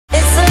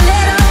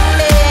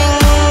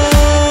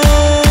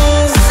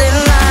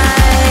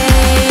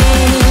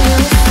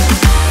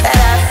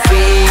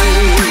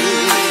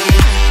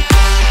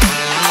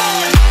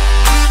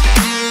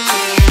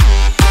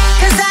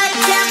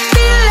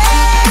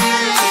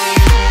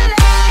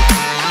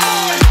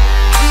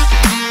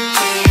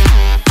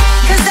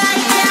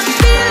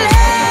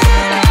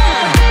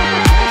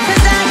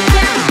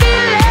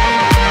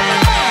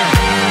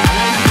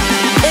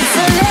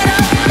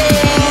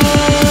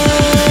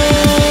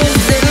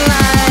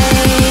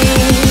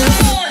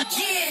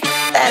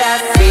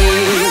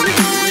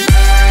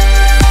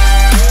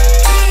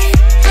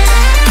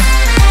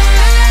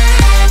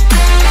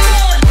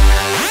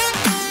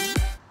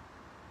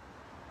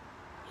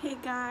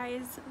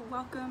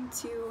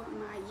to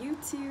my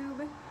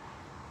YouTube.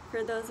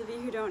 For those of you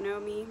who don't know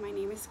me, my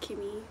name is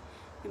Kimmy.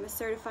 I'm a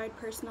certified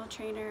personal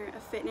trainer, a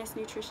fitness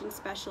nutrition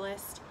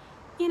specialist,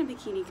 and a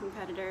bikini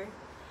competitor.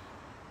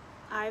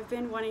 I've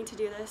been wanting to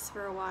do this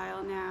for a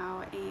while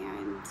now,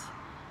 and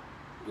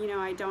you know,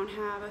 I don't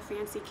have a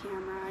fancy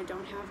camera, I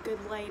don't have good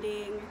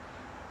lighting,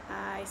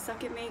 I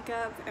suck at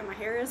makeup, and my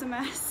hair is a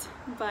mess,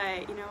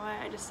 but you know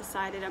what, I just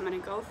decided I'm gonna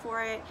go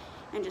for it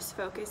and just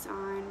focus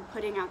on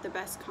putting out the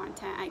best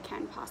content I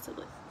can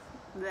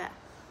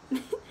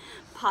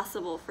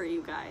possible for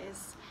you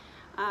guys.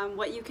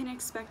 What you can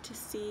expect to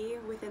see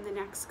within the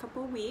next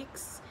couple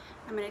weeks,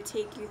 I'm going to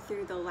take you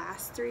through the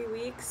last 3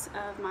 weeks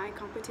of my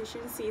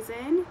competition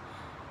season.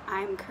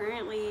 I'm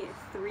currently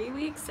 3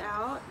 weeks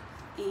out,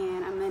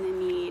 and I'm going to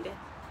need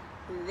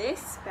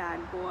this bad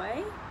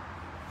boy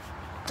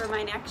for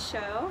my next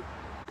show.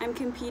 I'm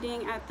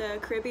competing at the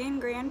Caribbean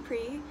Grand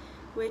Prix,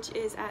 which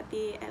is at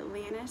the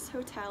Atlantis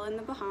Hotel in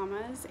the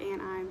Bahamas,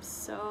 and I'm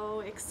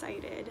so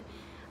excited.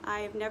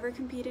 I've never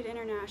competed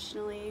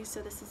internationally,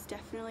 so this is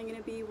definitely going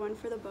to be one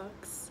for the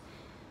books.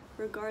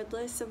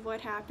 Regardless of what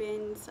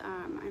happens,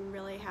 I'm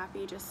really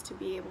happy just to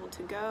be able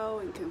to go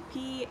and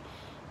compete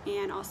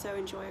and also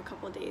enjoy a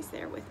couple days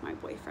there with my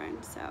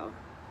boyfriend, so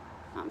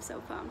I'm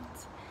so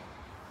pumped.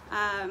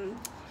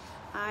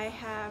 I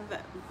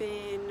have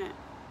been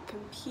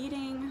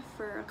competing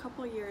for a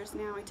couple years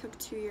now. I took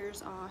 2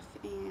 years off,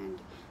 and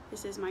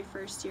this is my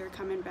first year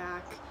coming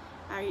back.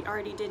 I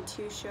already did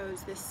 2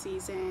 shows this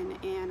season,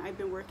 and I've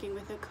been working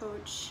with a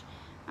coach.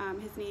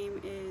 His name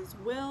is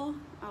Will.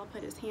 I'll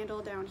put his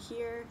handle down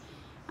here.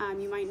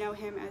 You might know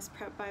him as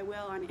Prep by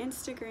Will on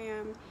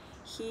Instagram.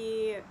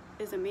 He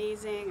is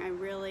amazing. I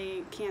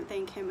really can't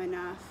thank him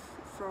enough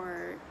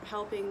for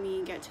helping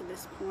me get to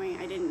this point.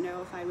 I didn't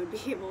know if I would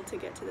be able to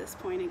get to this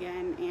point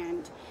again,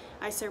 and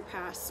I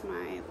surpassed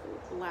my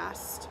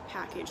last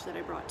package that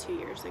I brought 2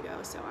 years ago,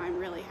 so I'm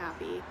really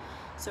happy.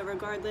 So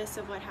regardless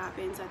of what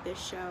happens at this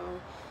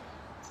show,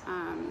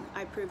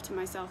 I proved to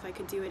myself I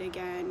could do it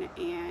again,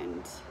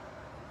 and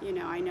you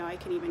know I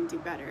can even do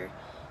better.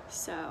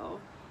 So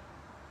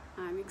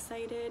I'm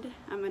excited.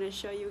 I'm going to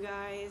show you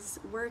guys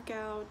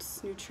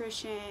workouts,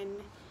 nutrition,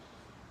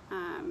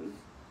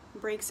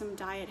 break some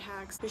diet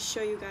hacks, just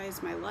show you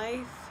guys my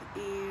life,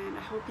 and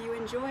I hope you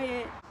enjoy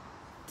it.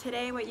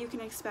 Today, what you can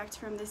expect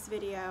from this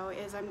video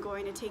is I'm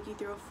going to take you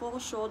through a full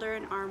shoulder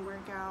and arm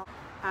workout.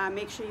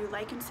 Make sure you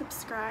like and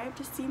subscribe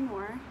to see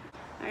more.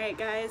 Alright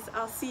guys,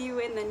 I'll see you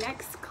in the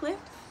next clip.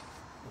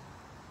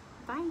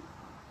 Bye.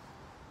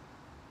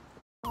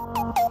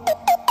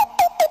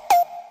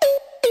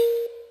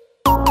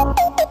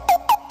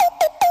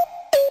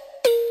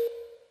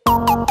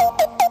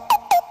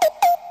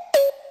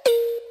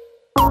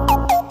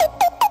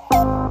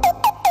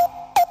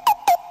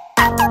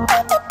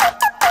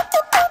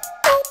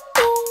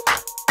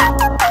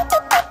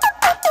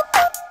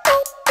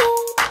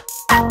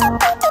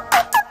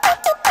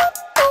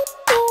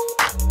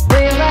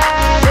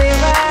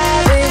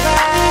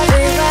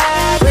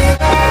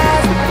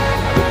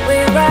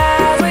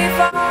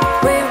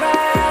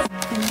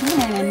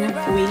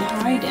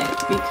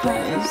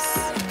 Because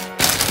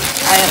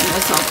I have no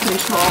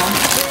self-control.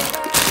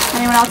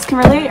 Anyone else can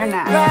relate or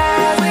not?